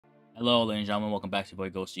Hello, ladies and gentlemen. Welcome back to Boy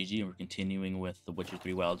Ghost GG, and we're continuing with The Witcher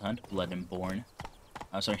 3 Wild Hunt, Blood and Born.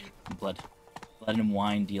 Sorry, Blood and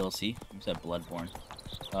Wine DLC. I said Bloodborne.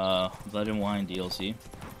 Blood and Wine DLC,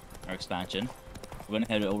 our expansion. We're gonna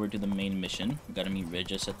head over to the main mission. We gotta meet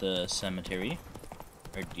Regis at the cemetery,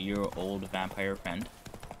 our dear old vampire friend.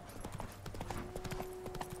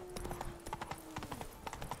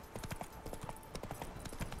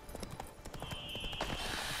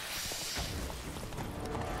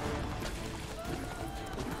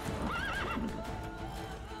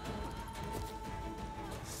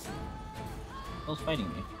 Who's fighting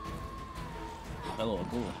me? Hello,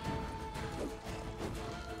 cool.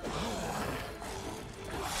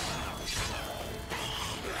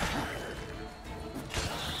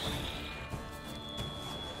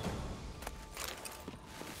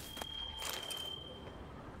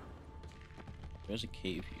 There's a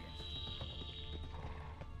cave here.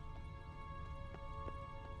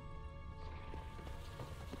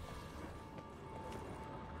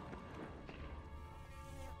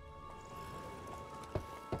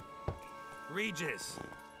 Regis!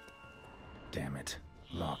 Damn it.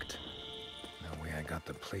 Locked. No way I got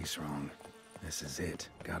the place wrong. This is it.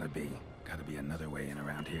 Gotta be. Gotta be another way in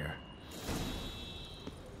around here.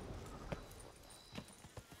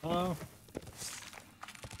 Oh.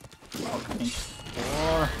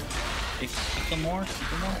 Or take some more.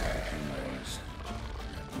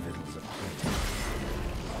 Fiddles of plate.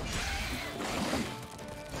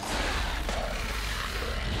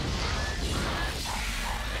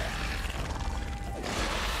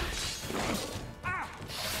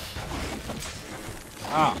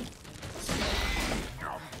 Ah.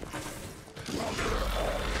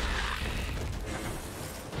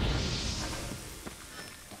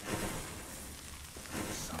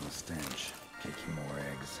 Some stench. Kicking more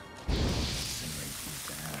eggs. Incinerate these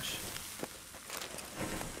to ash.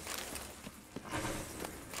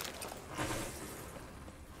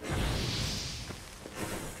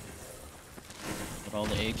 Put all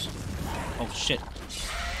the eggs. Oh shit.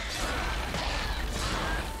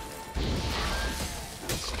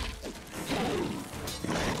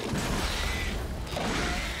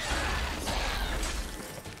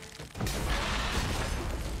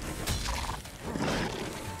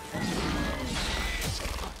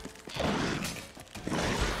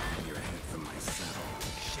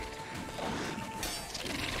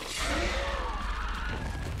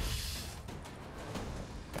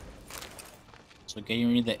 So getting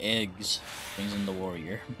rid of the eggs brings in the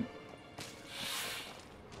warrior.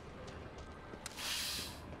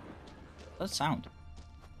 What's that sound?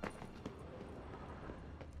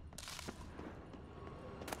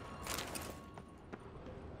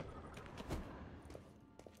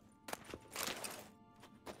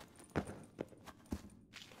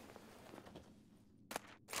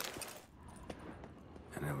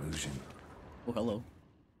 An illusion. Oh, hello.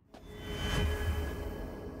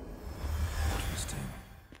 Interesting.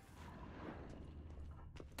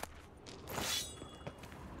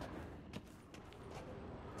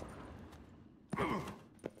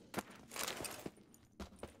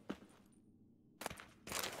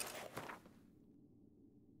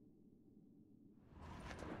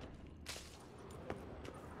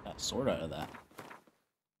 Got a sword out of that.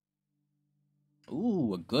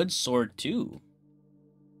 Ooh, a good sword too.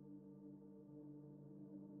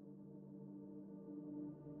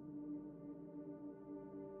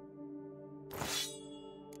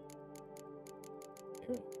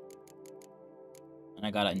 And I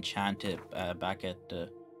gotta enchant it back at the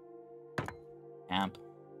camp.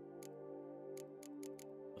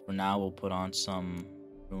 But for now, we'll put on some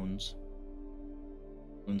runes.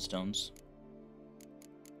 Runestones.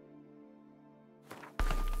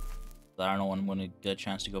 But I don't know when I'm gonna get a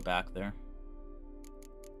chance to go back there.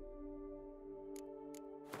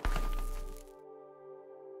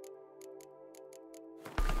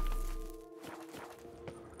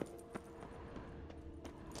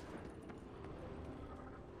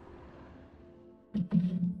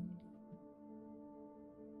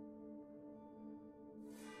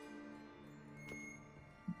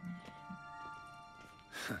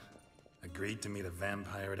 Agreed to meet a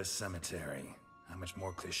vampire at a cemetery. How much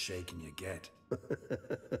more cliché can you get?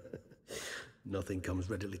 Nothing comes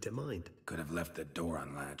readily to mind. Could have left the door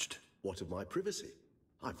unlatched. What of my privacy?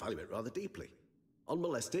 I value it rather deeply.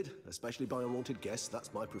 Unmolested, especially by unwanted guests,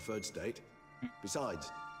 that's my preferred state.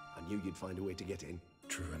 Besides, I knew you'd find a way to get in.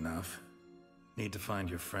 True enough. Need to find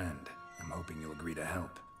your friend. I'm hoping you'll agree to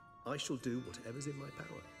help. I shall do whatever's in my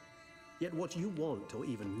power. Yet what you want or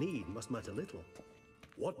even need must matter little.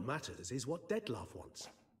 What matters is what Dettlaff wants.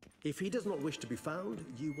 If he does not wish to be found,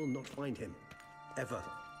 you will not find him. Ever.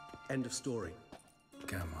 End of story.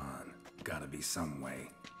 Come on. Gotta be some way.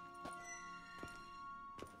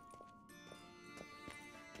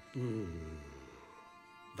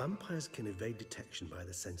 Vampires can evade detection by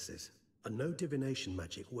the senses, and no divination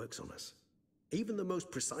magic works on us. Even the most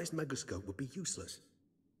precise megascope would be useless.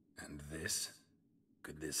 And this?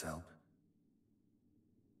 Could this help?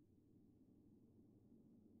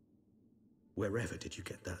 Wherever did you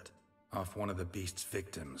get that? Off one of the beast's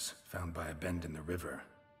victims, found by a bend in the river.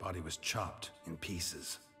 Body was chopped in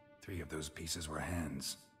pieces. 3 of those pieces were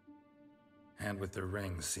hands. Hand with the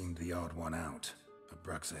ring seemed the odd one out, but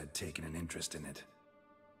Bruxa had taken an interest in it.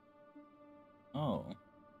 Oh.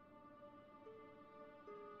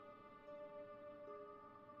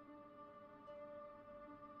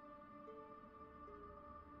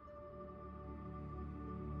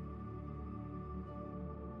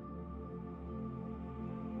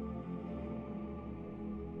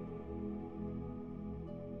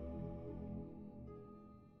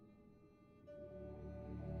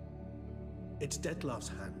 It's Dettlaff's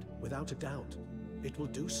hand, without a doubt. It will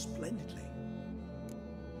do splendidly.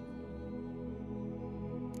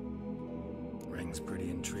 Ring's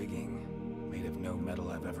pretty intriguing. Made of no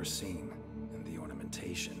metal I've ever seen. And the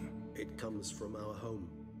ornamentation. It comes from our home,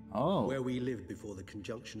 Oh. where we lived before the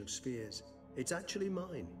conjunction of spheres. It's actually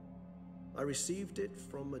mine. I received it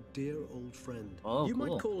from a dear old friend. Oh, you cool.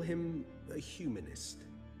 might call him a humanist.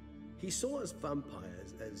 He saw us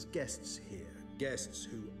vampires as guests here. Guests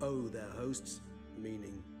who owe their hosts,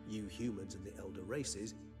 meaning you humans and the elder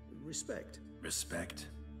races, respect. Respect?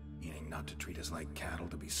 Meaning not to treat us like cattle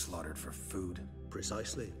to be slaughtered for food?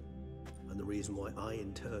 Precisely. And the reason why I,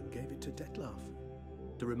 in turn, gave it to Dettlaff.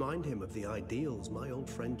 To remind him of the ideals my old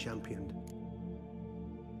friend championed.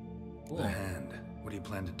 Cool. The hand. What do you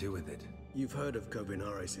plan to do with it? You've heard of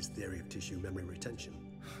Kovinaris' theory of tissue memory retention.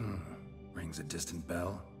 Rings a distant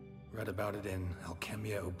bell. Read about it in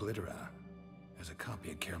Alchemia Oblitera. There's a copy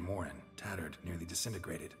at Kaer Morhen, tattered, nearly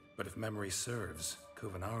disintegrated. But if memory serves,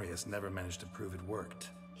 Kovinaris never managed to prove it worked.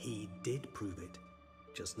 He did prove it,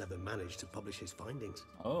 just never managed to publish his findings.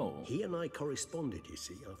 Oh. He and I corresponded, you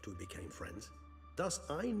see, after we became friends. Thus,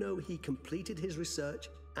 I know he completed his research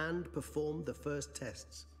and performed the first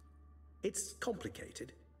tests. It's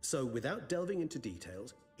complicated, so without delving into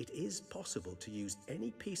details, it is possible to use any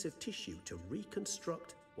piece of tissue to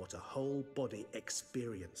reconstruct what a whole body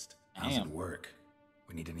experienced. How's Damn. it work?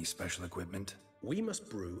 We need any special equipment? We must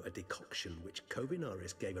brew a decoction which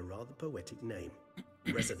Kovinaris gave a rather poetic name,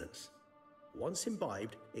 resonance. Once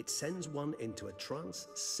imbibed, it sends one into a trance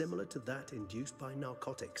similar to that induced by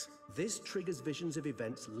narcotics. This triggers visions of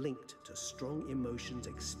events linked to strong emotions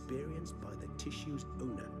experienced by the tissue's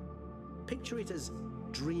owner. Picture it as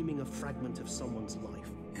dreaming a fragment of someone's life.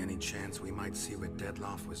 Any chance we might see what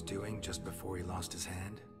Dettlaff was doing just before he lost his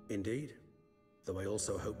hand? Indeed. Though I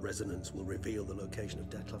also hope resonance will reveal the location of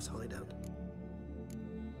Dettlaff's hideout.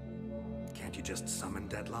 Can't you just summon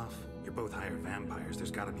Dettlaff? You're both hired vampires, there's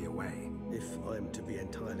gotta be a way. If I'm to be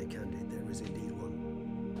entirely candid, there is indeed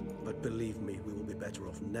one. But believe me, we will be better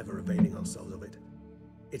off never availing ourselves of it.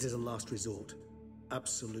 It is a last resort.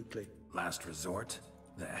 Absolutely. Last resort?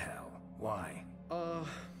 The hell? Why?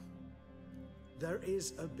 There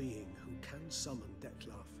is a being who can summon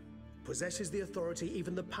Dettlaff. Possesses the authority,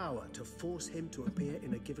 even the power, to force him to appear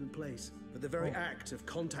in a given place. But the very act of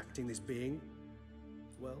contacting this being,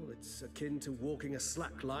 well, it's akin to walking a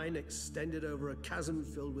slack line extended over a chasm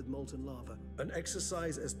filled with molten lava. An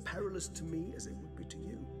exercise as perilous to me as it would be to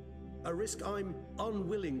you. A risk I'm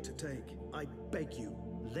unwilling to take. I beg you,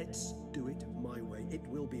 let's do it my way. It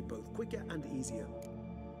will be both quicker and easier.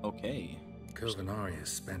 Okay. Kovinaris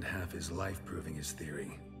spent half his life proving his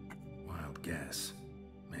theory. Wild guess.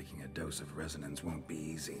 Making a dose of resonance won't be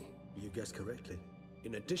easy. You guessed correctly.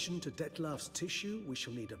 In addition to Dettlaff's tissue, we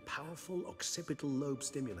shall need a powerful occipital lobe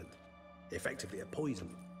stimulant. Effectively a poison,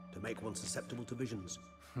 to make one susceptible to visions.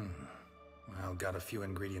 Well, got a few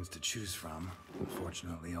ingredients to choose from.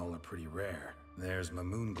 Unfortunately, all are pretty rare. There's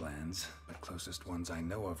Mamoon glands, but closest ones I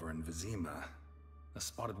know of are in Vizima. A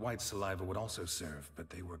spotted white saliva would also serve, but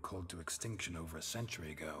they were cold to extinction over a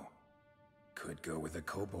century ago. Could go with a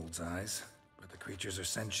kobold's eyes, but the creatures are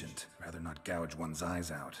sentient. Rather not gouge one's eyes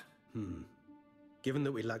out. Given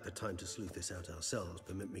that we lack the time to sleuth this out ourselves,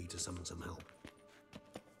 permit me to summon some help.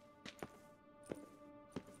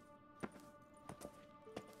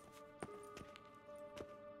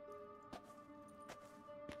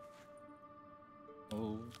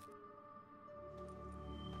 Oh.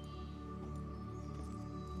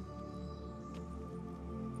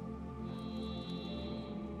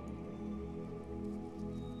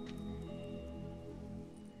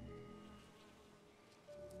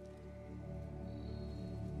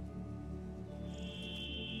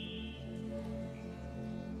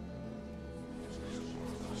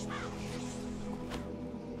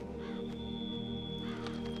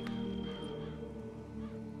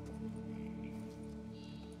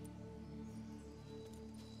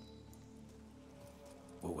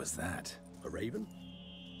 was that? A raven?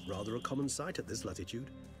 Rather a common sight at this latitude.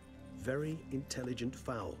 Very intelligent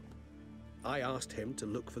fowl. I asked him to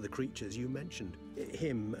look for the creatures you mentioned.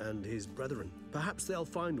 Him and his brethren. Perhaps they'll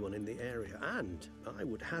find one in the area, and I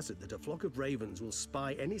would hazard that a flock of ravens will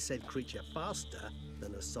spy any said creature faster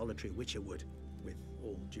than a solitary witcher would. With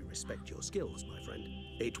all due respect to your skills, my friend.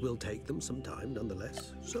 It will take them some time,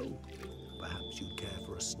 nonetheless, so perhaps you'd care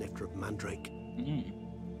for a snifter of mandrake.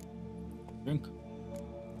 Drink.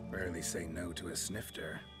 Rarely say no to a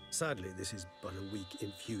snifter. Sadly, this is but a weak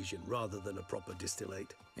infusion rather than a proper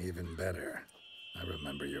distillate. Even better. I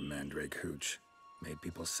remember your mandrake hooch. Made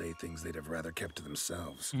people say things they'd have rather kept to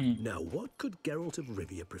themselves. Now, what could Geralt of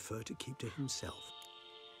Rivia prefer to keep to himself?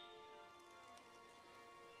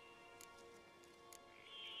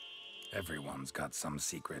 Everyone's got some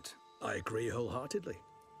secret. I agree wholeheartedly.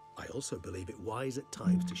 I also believe it wise at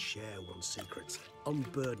times to share one's secrets,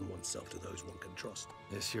 unburden oneself to those one can trust.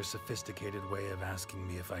 This your sophisticated way of asking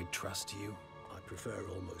me if I trust you? I prefer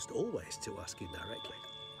almost always to ask you directly.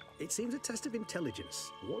 It seems a test of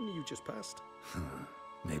intelligence, one you just passed.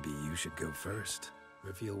 Maybe you should go first.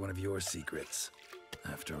 Reveal one of your secrets.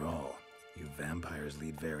 After all, you vampires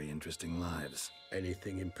lead very interesting lives.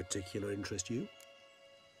 Anything in particular interest you?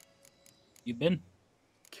 You've been?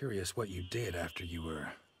 Curious what you did after you were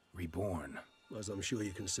reborn. As I'm sure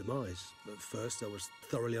you can surmise, at first I was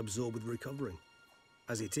thoroughly absorbed with recovering.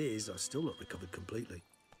 As it is, I've still not recovered completely.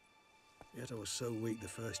 Yet I was so weak the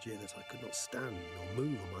first year that I could not stand nor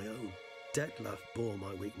move on my own. Detlef bore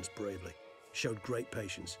my weakness bravely, showed great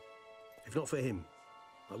patience. If not for him,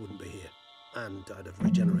 I wouldn't be here, and I'd have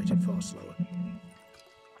regenerated far slower.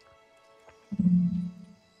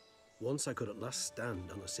 Once I could at last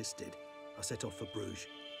stand unassisted, I set off for Bruges,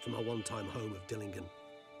 from my one-time home of Dillingen.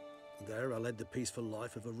 There I led the peaceful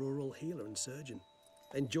life of a rural healer and surgeon,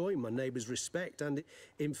 enjoying my neighbours' respect and,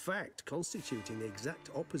 in fact, constituting the exact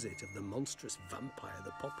opposite of the monstrous vampire the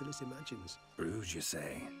populace imagines. Bruges, you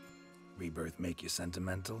say? Rebirth make you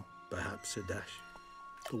sentimental? Perhaps a dash.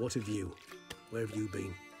 But what of you? Where have you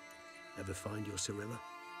been? Ever find your Cyrilla?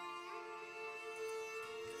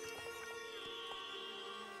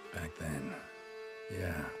 Back then,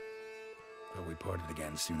 yeah. But we parted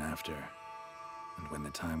again soon after. And when the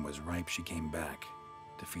time was ripe, she came back,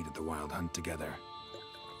 defeated the Wild Hunt together.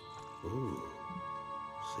 Ooh.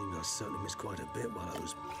 Seems I certainly missed quite a bit while I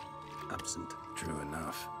was absent. True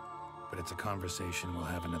enough. But it's a conversation we'll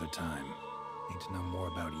have another time. Need to know more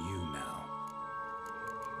about you now.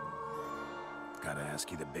 Gotta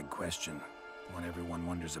ask you the big question. One everyone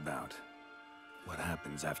wonders about. What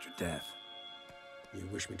happens after death? You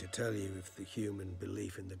wish me to tell you if the human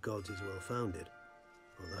belief in the gods is well-founded?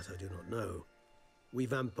 Well, that I do not know. We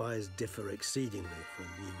vampires differ exceedingly from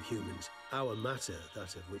you humans. Our matter,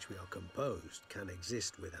 that of which we are composed, can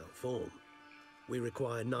exist without form. We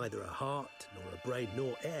require neither a heart, nor a brain,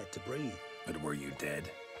 nor air to breathe. But were you dead?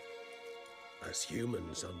 As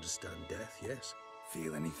humans understand death, yes.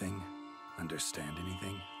 Feel anything? Understand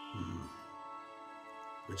anything?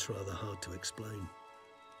 It's rather hard to explain.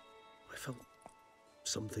 I felt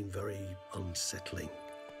something very unsettling.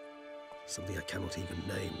 Something I cannot even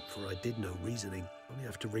name, for I did no reasoning. Only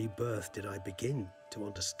after rebirth did I begin to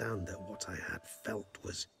understand that what I had felt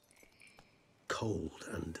was cold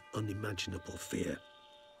and unimaginable fear.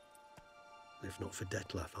 If not for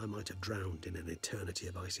Detlef, I might have drowned in an eternity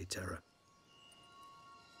of icy terror.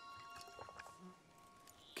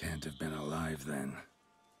 Can't have been alive then.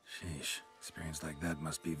 Sheesh, experience like that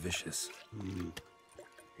must be vicious.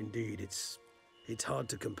 Indeed, it's hard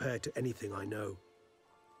to compare to anything I know.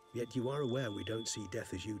 Yet you are aware we don't see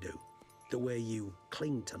death as you do. The way you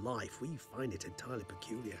cling to life, we find it entirely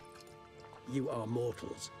peculiar. You are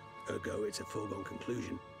mortals, ergo it's a foregone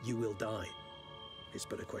conclusion. You will die. It's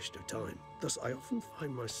but a question of time. Thus, I often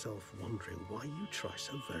find myself wondering why you try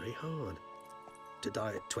so very hard. To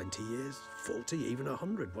die at 20 years, 40, even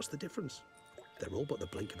 100, what's the difference? They're all but the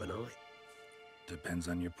blink of an eye. Depends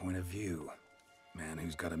on your point of view. Man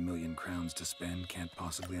who's got 1,000,000 crowns to spend can't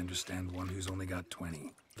possibly understand one who's only got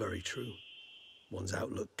 20. Very true. One's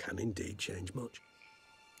outlook can indeed change much.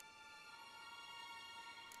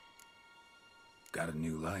 Got a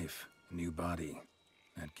new life, a new body.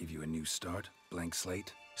 That give you a new start, blank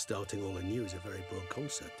slate? Starting all anew is a very broad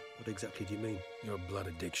concept. What exactly do you mean? Your blood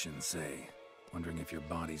addiction, say. Wondering if your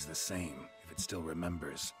body's the same, if it still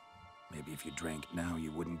remembers. Maybe if you drank now,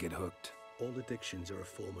 you wouldn't get hooked. All addictions are a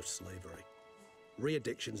form of slavery.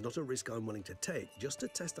 Re-addiction's not a risk I'm willing to take, just to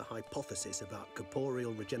test a hypothesis about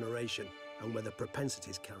corporeal regeneration and whether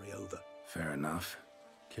propensities carry over. Fair enough.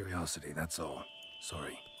 Curiosity, that's all.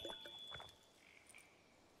 Sorry.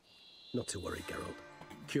 Not to worry, Geralt.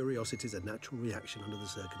 Curiosity is a natural reaction under the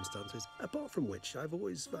circumstances, apart from which I've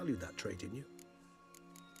always valued that trait in you.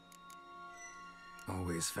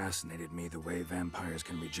 Always fascinated me the way vampires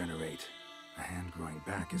can regenerate. A hand growing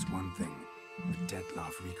back is one thing, but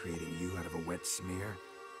Detloff recreating you out of a wet smear,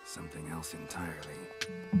 something else entirely.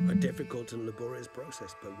 A difficult and laborious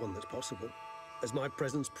process, but one that's possible, as my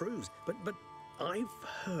presence proves. But I've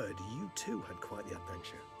heard you too had quite the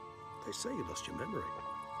adventure. They say you lost your memory.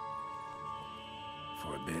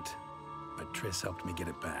 For a bit, but Triss helped me get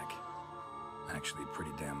it back. Actually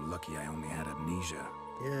pretty damn lucky I only had amnesia.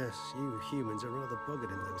 Yes, you humans are rather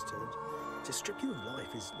buggered in those terms. To strip you of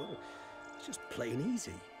life is, well, it's just plain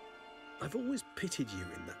easy. I've always pitied you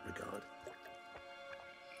in that regard.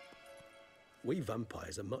 We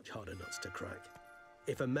vampires are much harder nuts to crack.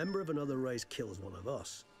 If a member of another race kills one of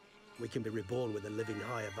us, we can be reborn with a living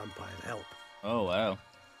higher vampire's help. Oh, wow.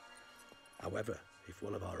 However, if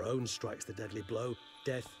one of our own strikes the deadly blow,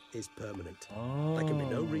 death is permanent. There can be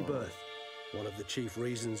no rebirth. One of the chief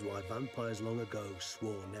reasons why vampires long ago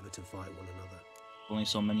swore never to fight one another. Only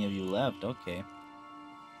so many of you left, okay.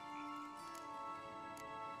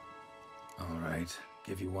 All right,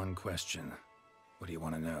 give you one question. What do you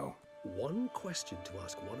want to know? One question to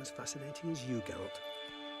ask one as fascinating as you, Geralt.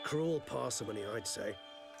 Cruel parsimony, I'd say,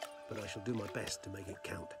 but I shall do my best to make it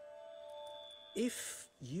count. If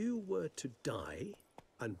you were to die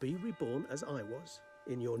and be reborn as I was,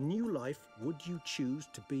 in your new life, would you choose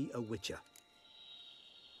to be a witcher?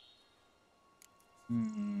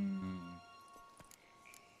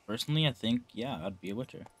 Personally, I think, yeah, I'd be a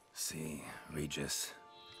witcher. See, Regis.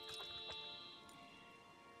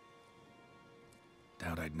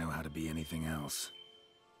 Doubt I'd know how to be anything else.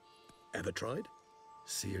 Ever tried?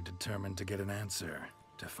 See, you're determined to get an answer,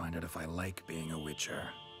 to find out if I like being a witcher.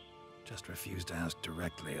 Just refuse to ask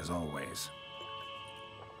directly, as always.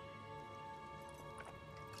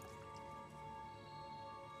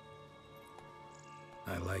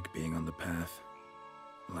 I like being on the path.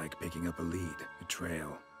 I like picking up a lead, a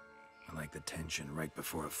trail. I like the tension right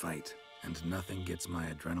before a fight. And nothing gets my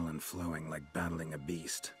adrenaline flowing like battling a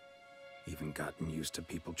beast. Even gotten used to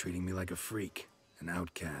people treating me like a freak, an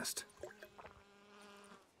outcast.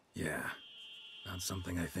 Yeah, not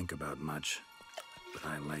something I think about much, but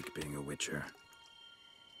I like being a witcher.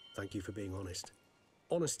 Thank you for being honest.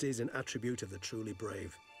 Honesty is an attribute of the truly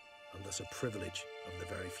brave, and thus a privilege of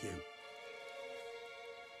the very few.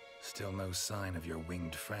 Still no sign of your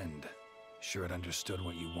winged friend. Sure it understood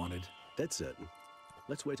what you wanted? Dead certain.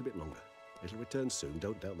 Let's wait a bit longer. It'll return soon,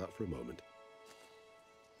 don't doubt that for a moment.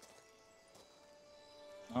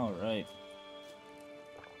 All right.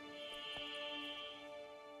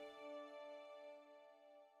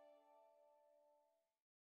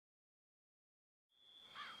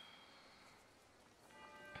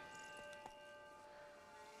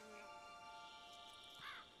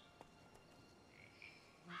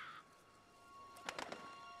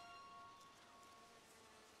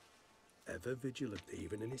 Ever vigilant,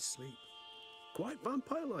 even in his sleep. Quite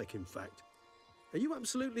vampire-like, in fact. Are you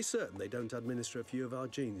absolutely certain they don't administer a few of our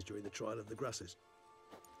genes during the trial of the grasses?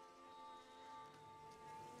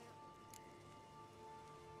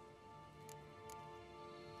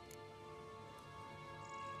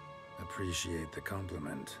 Appreciate the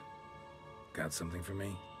compliment. Got something for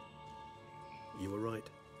me? You were right.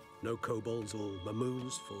 No kobolds or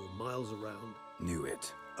mamoons for miles around. Knew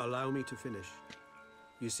it. Allow me to finish.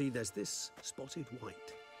 You see, there's this spotted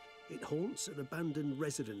white. It haunts an abandoned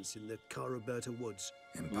residence in the Caraberta woods.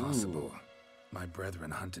 Impossible. My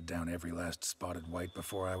brethren hunted down every last spotted white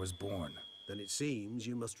before I was born. Then it seems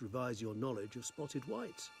you must revise your knowledge of spotted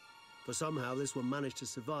whites. For somehow this one managed to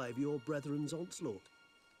survive your brethren's onslaught.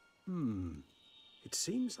 It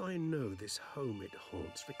seems I know this home it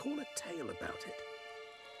haunts. Recall a tale about it.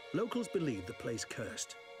 Locals believe the place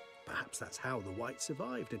cursed. Perhaps that's how the white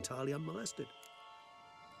survived entirely unmolested.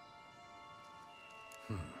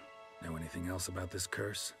 Know anything else about this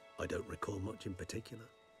curse? I don't recall much in particular.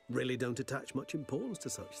 Really don't attach much importance to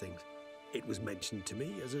such things. It was mentioned to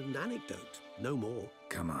me as an anecdote, no more.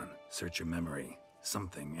 Come on, search your memory.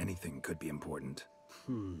 Something, anything could be important.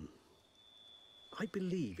 I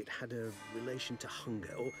believe it had a relation to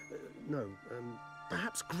hunger, or,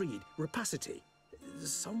 perhaps greed, rapacity.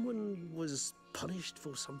 Someone was punished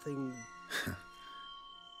for something...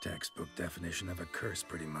 Textbook definition of a curse,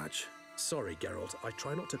 pretty much. Sorry, Geralt, I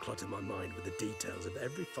try not to clutter my mind with the details of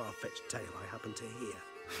every far-fetched tale I happen to hear.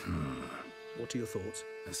 What are your thoughts?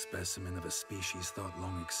 A specimen of a species thought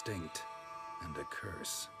long extinct, and a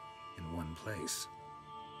curse in one place.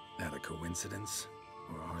 That a coincidence,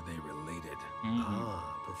 or are they related?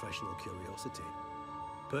 Ah, professional curiosity.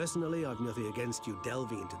 Personally, I've nothing against you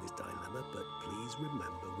delving into this dilemma, but please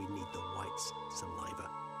remember we need the whites' saliva.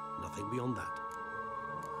 Nothing beyond that.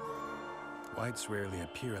 Whites rarely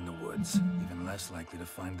appear in the woods, even less likely to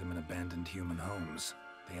find them in abandoned human homes.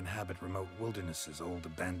 They inhabit remote wildernesses, old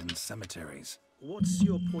abandoned cemeteries. What's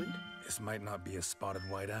your point? This might not be a spotted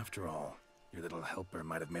white after all. Your little helper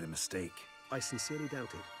might have made a mistake. I sincerely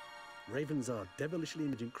doubt it. Ravens are devilishly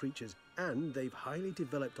intelligent creatures, and they've highly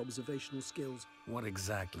developed observational skills. What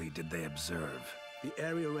exactly did they observe? The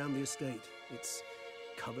area around the estate, it's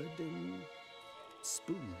covered in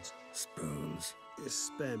spoons. Spoons?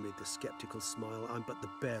 Spare me the skeptical smile. I'm but the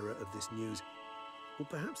bearer of this news. Or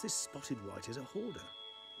perhaps this spotted white is a hoarder.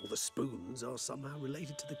 Or the spoons are somehow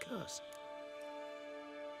related to the curse.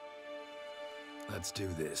 Let's do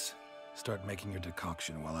this. Start making your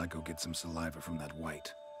decoction while I go get some saliva from that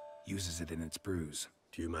white. Uses it in its brews.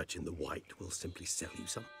 Do you imagine the white will simply sell you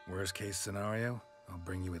some? Worst case scenario, I'll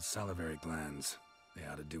bring you its salivary glands. They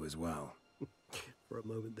ought to do as well. For a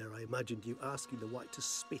moment there, I imagined you asking the white to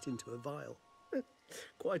spit into a vial.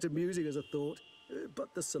 Quite amusing as a thought,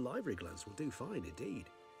 but the salivary glands will do fine indeed.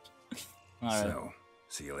 So,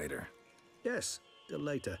 see you later. Yes, till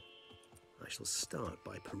later. I shall start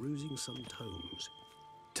by perusing some tomes.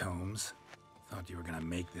 Tomes? Thought you were gonna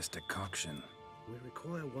make this decoction. We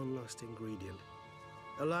require one last ingredient.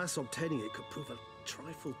 Alas, obtaining it could prove a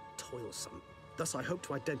trifle toilsome. Thus, I hope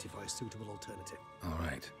to identify a suitable alternative. All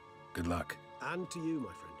right. Good luck. And to you,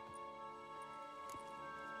 my friend.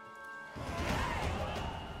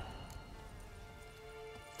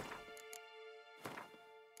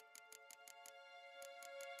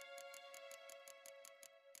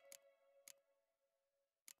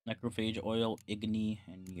 Necrophage oil, Igni,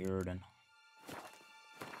 and Yrden.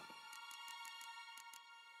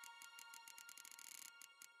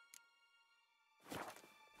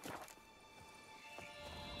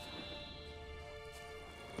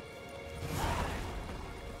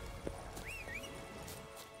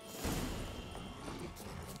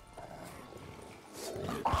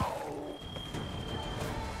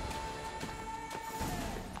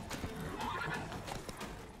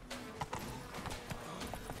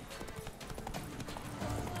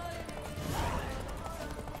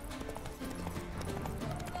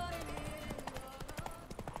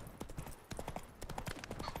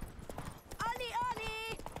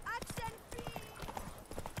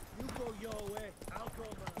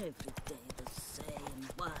 Every day the same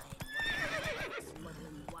wine,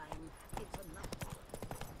 smuggling wine. It's enough.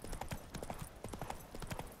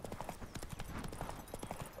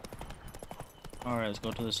 Alright, let's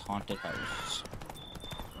go to this haunted house.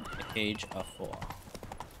 The Cage of Four.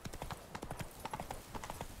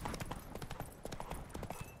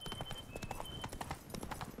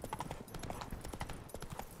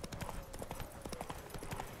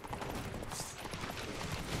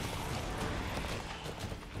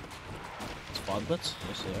 Foglets?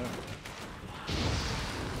 Yes, they are.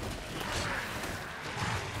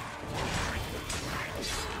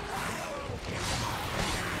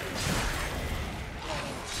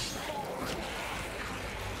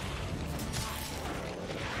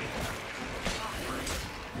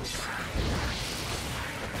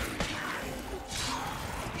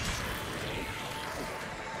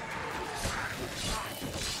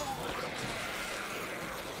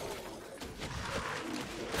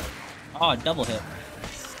 Oh, double hit.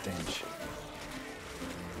 Stench.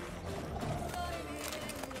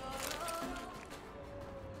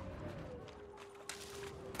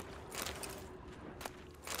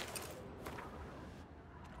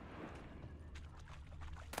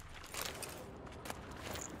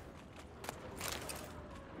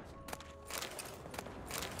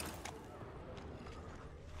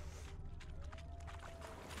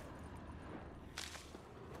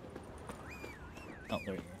 Oh,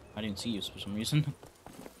 there you are. I didn't see you for some reason.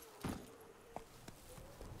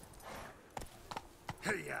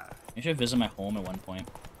 I should visit my home at one point.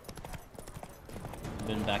 I've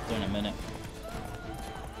been back there in a minute.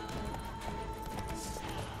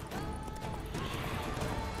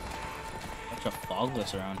 Bunch of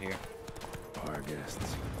foglets around here. Our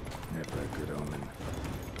guests. Never a good omen.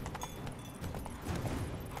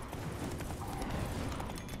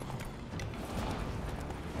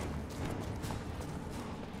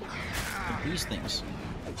 These things.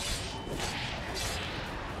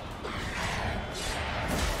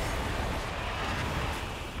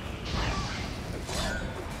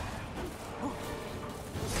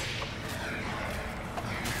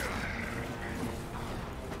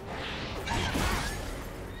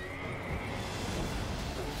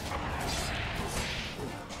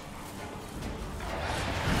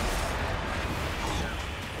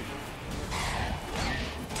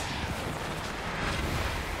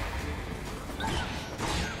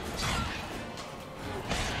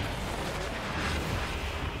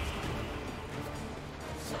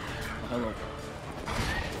 Hello.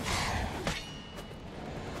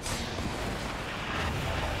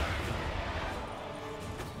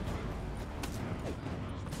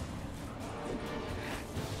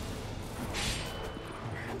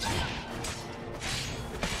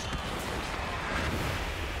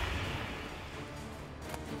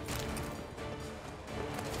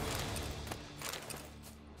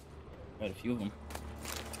 Quite a few of them.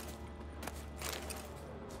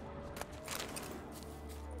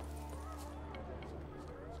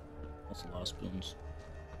 That's a lot of spoons.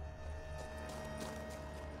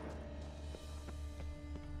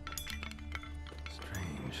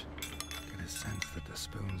 Strange. Get a sense that the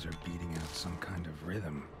spoons are beating out some kind of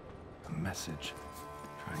rhythm. A message.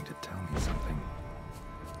 Trying to tell me something.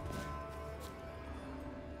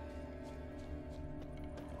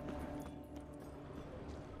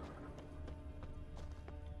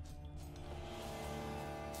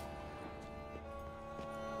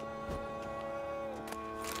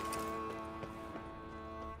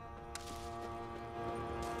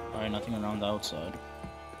 Alright, nothing around the outside.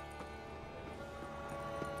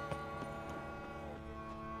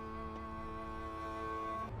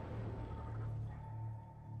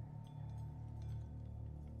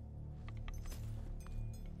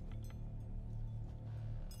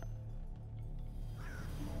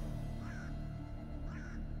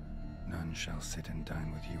 None shall sit and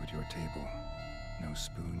dine with you at your table. No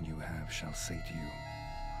spoon you have shall sate you.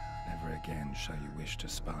 Never again shall you wish to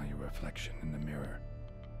spy your reflection in the mirror.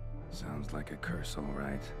 Sounds like a curse, all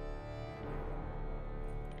right.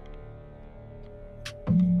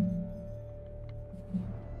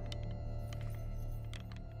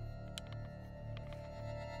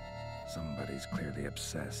 Somebody's clearly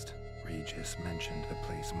obsessed. Regis mentioned the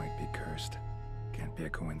place might be cursed. Can't be a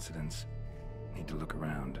coincidence. Need to look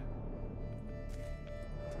around.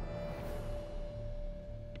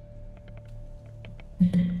 A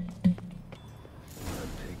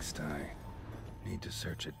pigsty. Need to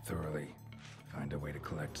search it thoroughly. Find a way to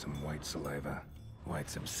collect some white saliva.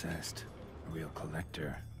 White's obsessed. A real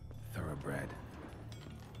collector. Thoroughbred.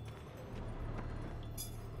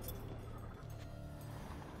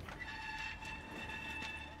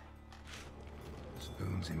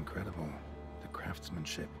 Spoon's incredible. The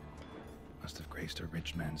craftsmanship. Must have graced a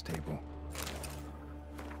rich man's table.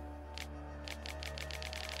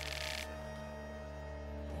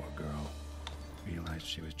 Poor girl. Realized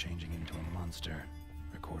she was changing into a monster.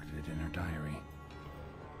 Recorded it in her diary.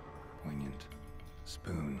 Poignant.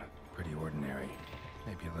 Spoon. Pretty ordinary.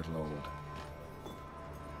 Maybe a little old.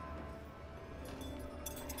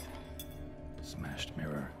 Smashed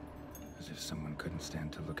mirror. As if someone couldn't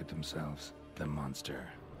stand to look at themselves. The monster.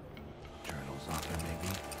 Journal's author,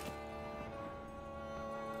 maybe?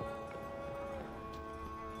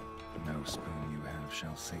 No spoon you have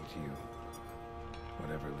shall sate you.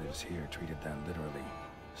 Whatever lives here treated that literally.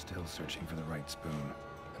 Still searching for the right spoon.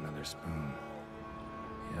 Another spoon.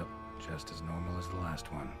 Yep, just as normal as the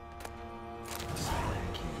last one. A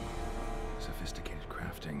silent key. Sophisticated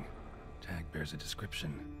crafting. Tag bears a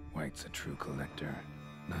description. White's a true collector.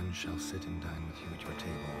 None shall sit and dine with you at your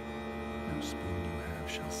table. No spoon you have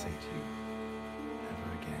shall sate you.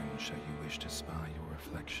 Never again shall you wish to spy your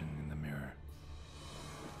reflection in the mirror.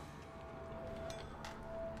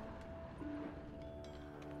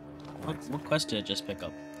 What quest did it just pick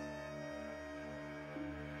up?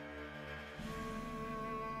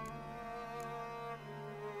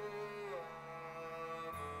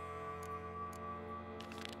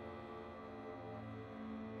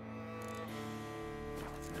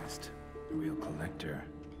 Nest. A real collector.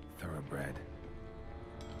 Thoroughbred.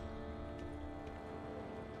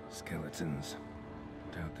 Skeletons.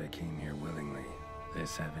 Doubt they came here willingly.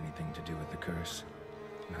 This have anything to do with the curse?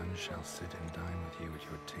 None shall sit and dine with you at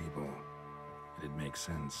your table. It'd make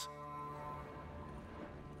sense.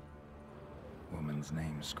 Woman's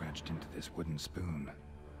name scratched into this wooden spoon.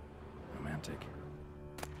 Romantic.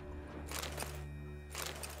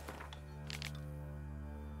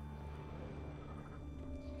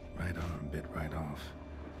 Right arm bit right off.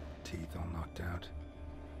 Teeth all knocked out.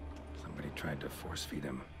 Somebody tried to force feed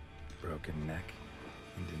him. Broken neck.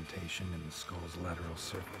 Indentation in the skull's lateral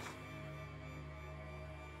surface.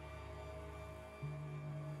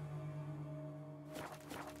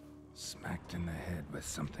 Smacked in the head with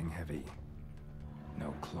something heavy.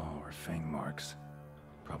 No claw or fang marks.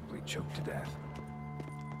 Probably choked to death.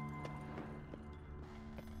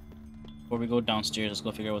 Before we go downstairs, let's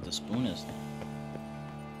go figure out what the spoon is.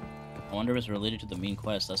 I wonder if it's related to the main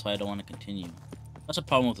quest. That's why I don't want to continue. That's a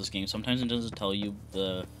problem with this game. Sometimes it doesn't tell you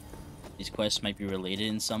these quests might be related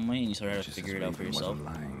in some way, and you sort of have to figure it out for yourself.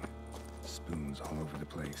 Lying. Spoons all over the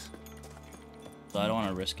place. so I don't want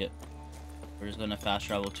to risk it. We're just gonna fast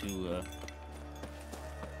travel to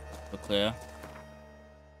Clear.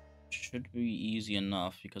 Should be easy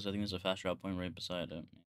enough because I think there's a fast travel point right beside it.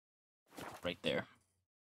 Right there.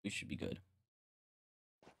 We should be good.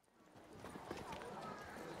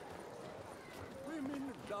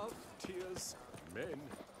 Women love tears, men.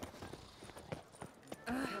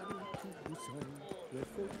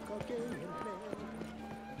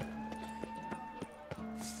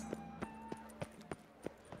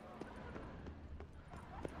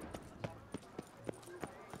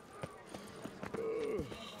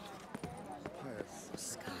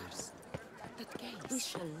 Scars. That gaze. We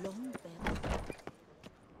shall long bear.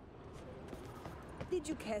 Did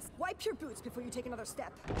you cast? Wipe your boots before you take another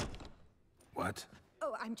step. What?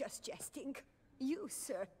 Oh, I'm just jesting. You,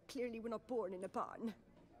 sir, clearly were not born in a barn.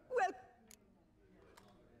 Well,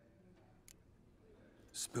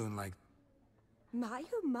 Spoon like... my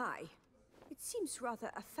oh my. It seems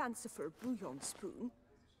rather a fanciful bouillon spoon.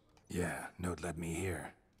 Yeah, note led me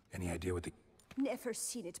here. Any idea what the... Never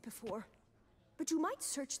seen it before. But you might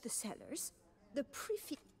search the cellars. The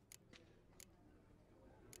prefix...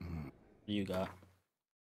 What do you got?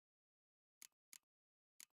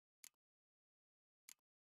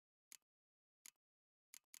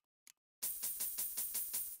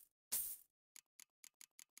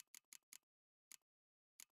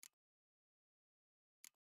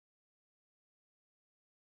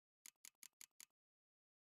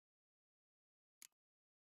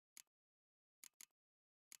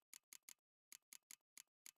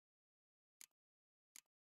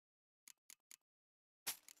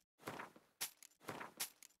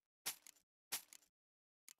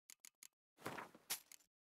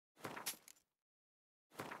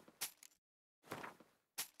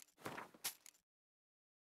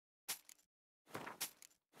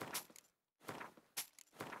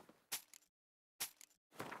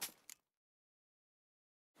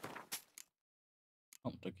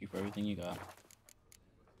 Oh, took you for everything you got.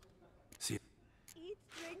 See... Eat,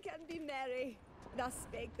 drink, and be merry. Thus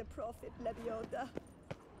spake the prophet Lebioda.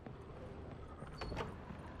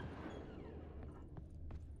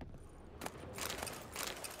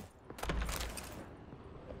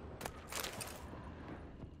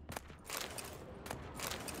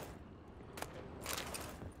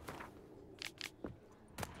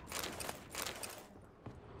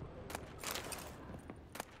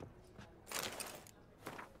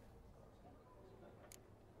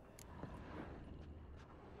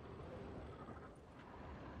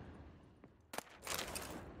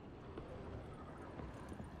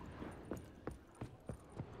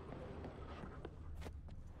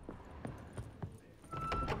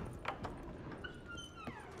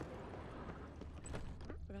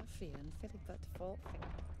 Ruffian, Philibert Forfeit.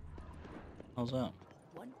 How's that?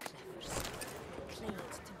 One clever soul claimed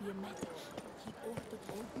to be a medic. He ordered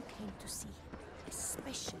all who came to see him,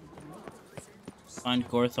 especially the natives, to Find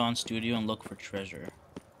Gorthon's studio and look for treasure.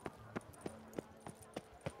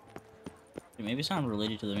 Okay, maybe it's not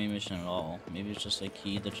related to the main mission at all. Maybe it's just a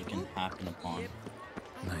key that you can happen upon.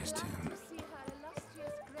 Nice tune.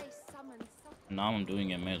 Now I'm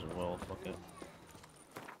doing it, may as well. Fuck it.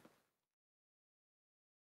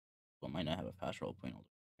 Well, might not have a fast roll point over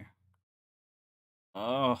here.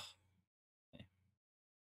 Oh. Okay.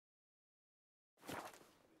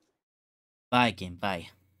 Bye, game. Bye.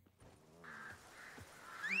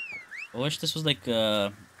 I wish this was like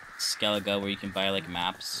Skellige where you can buy like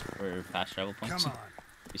maps for fast travel points. Come on.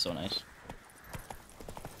 It'd be so nice.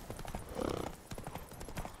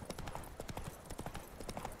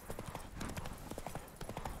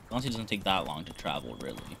 Honestly, it doesn't take that long to travel,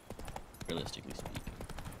 really. Realistically speaking.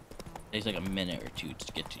 It takes like a minute or two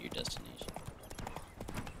to get to your destination.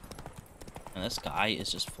 And this guy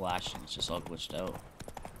is just flashing. It's just all glitched out.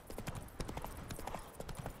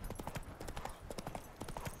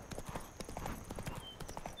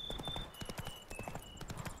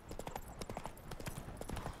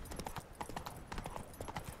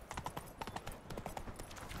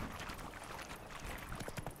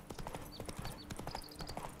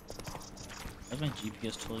 Why is my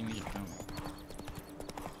GPS telling me to turn?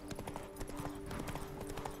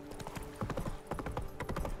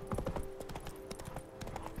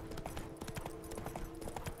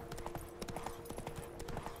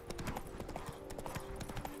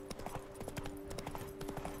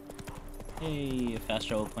 Hey, a fast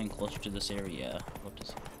travel point closer to this area. What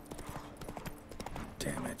does...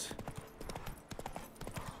 Damn it.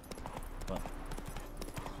 What?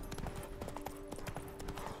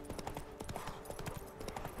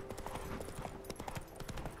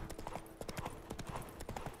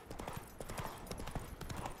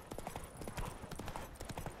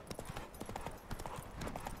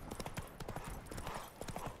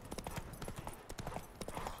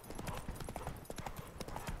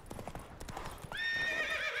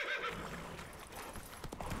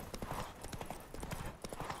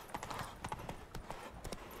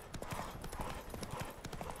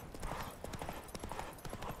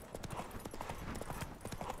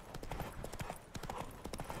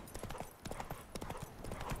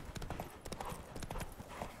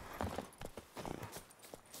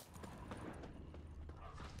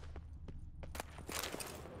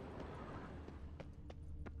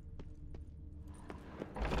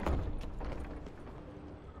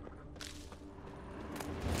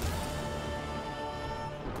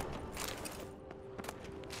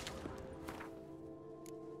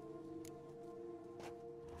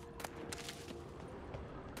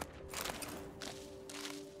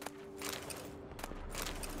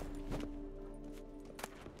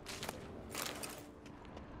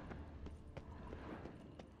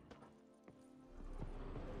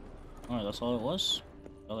 That's all it was?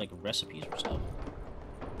 Or like recipes or stuff.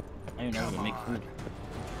 I don't even know how to make food.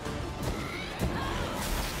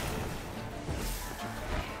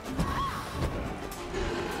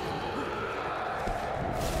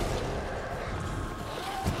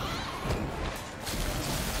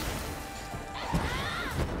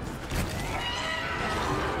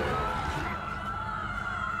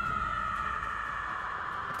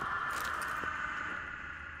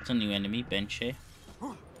 That's a new enemy, Banshee.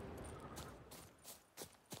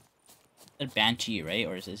 It's Banshee, right?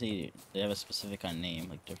 Or is it they have a specific kind of name,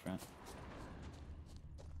 like different?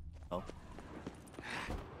 Oh.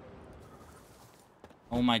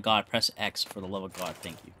 Oh my god, press X for the love of God,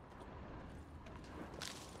 thank you.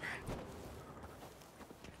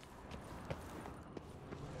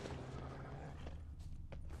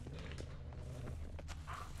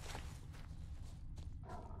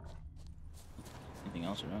 Anything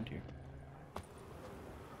else around here?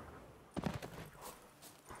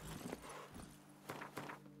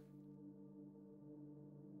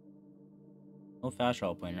 No fast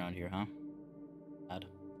travel point around here, huh? Bad.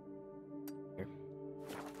 Here.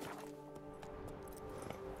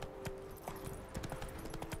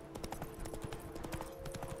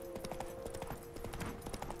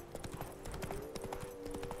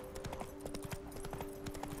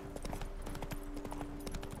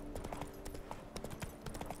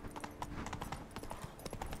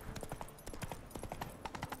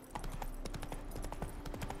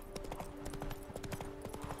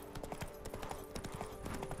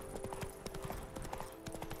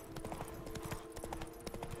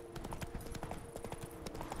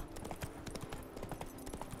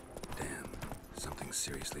 Something's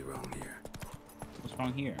seriously wrong here. What's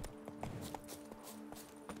wrong here?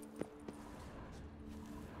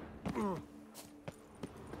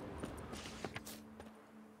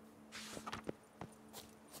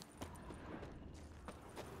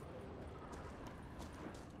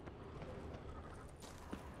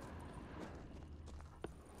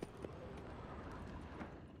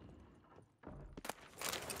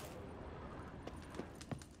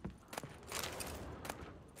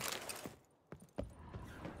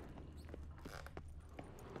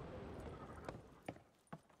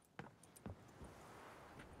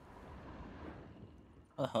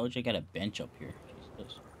 How the hell did you get a bench up here?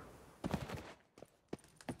 Jesus.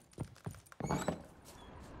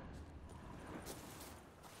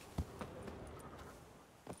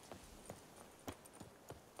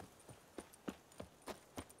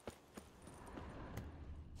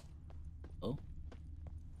 Oh?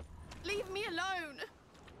 Leave me alone!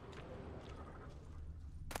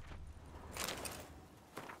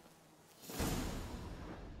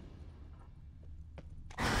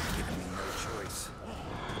 Giving me no choice.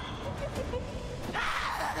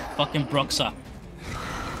 Fucking Bruxa.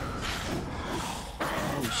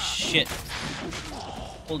 Holy shit.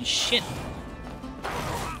 Holy shit.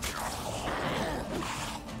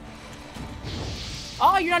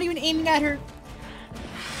 Oh, you're not even aiming at her.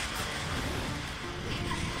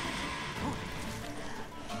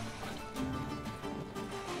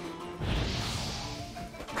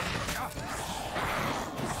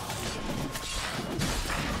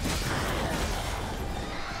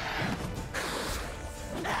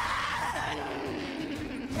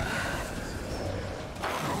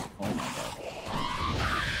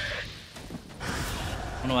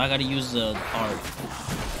 No, I gotta use the art.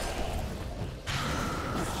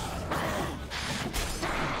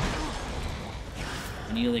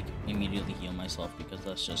 I need to like immediately heal myself because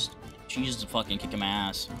that's just she's just fucking kicking my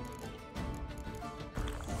ass.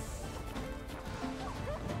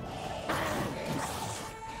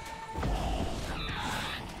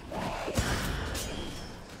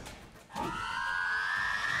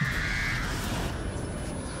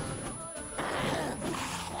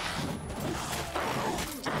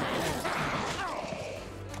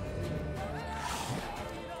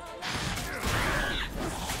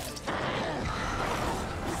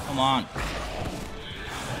 Come on.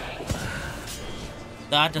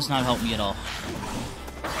 That does not help me at all.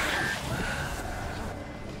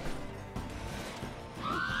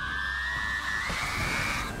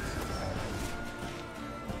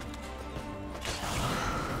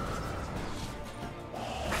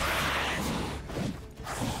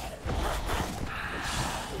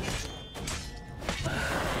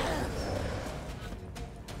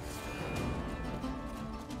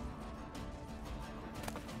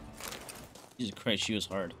 Jesus Christ, she was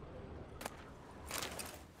hard.